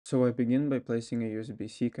So I begin by placing a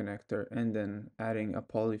USB-C connector and then adding a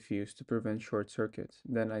poly fuse to prevent short circuits.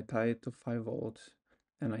 Then I tie it to 5 volts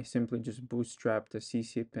and I simply just bootstrap the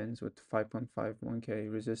CC pins with 5.5 1K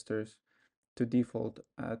resistors to default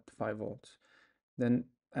at 5 volts. Then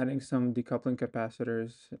adding some decoupling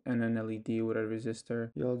capacitors and an LED with a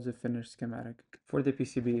resistor yields a finished schematic. For the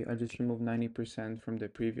PCB, I just removed 90% from the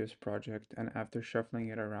previous project, and after shuffling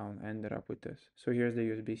it around, I ended up with this. So here's the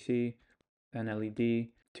USB-C, an LED,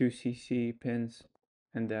 2 CC pins,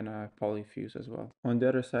 and then a poly fuse as well. On the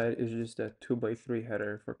other side is just a 2x3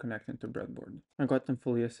 header for connecting to breadboard. I got them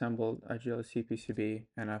fully assembled at GLC PCB,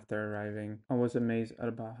 and after arriving, I was amazed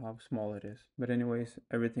about how small it is. But anyways,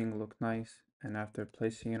 everything looked nice, and after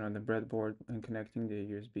placing it on the breadboard and connecting the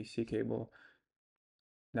USB-C cable,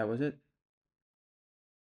 that was it.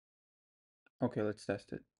 Okay, let's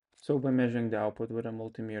test it. So by measuring the output with a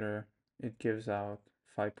multimeter, it gives out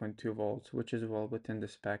 5.2 volts, which is well within the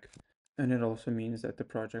spec. And it also means that the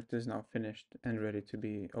project is now finished and ready to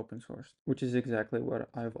be open sourced, which is exactly what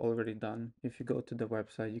I've already done. If you go to the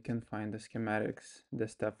website, you can find the schematics, the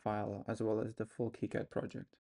step file, as well as the full KiCad project.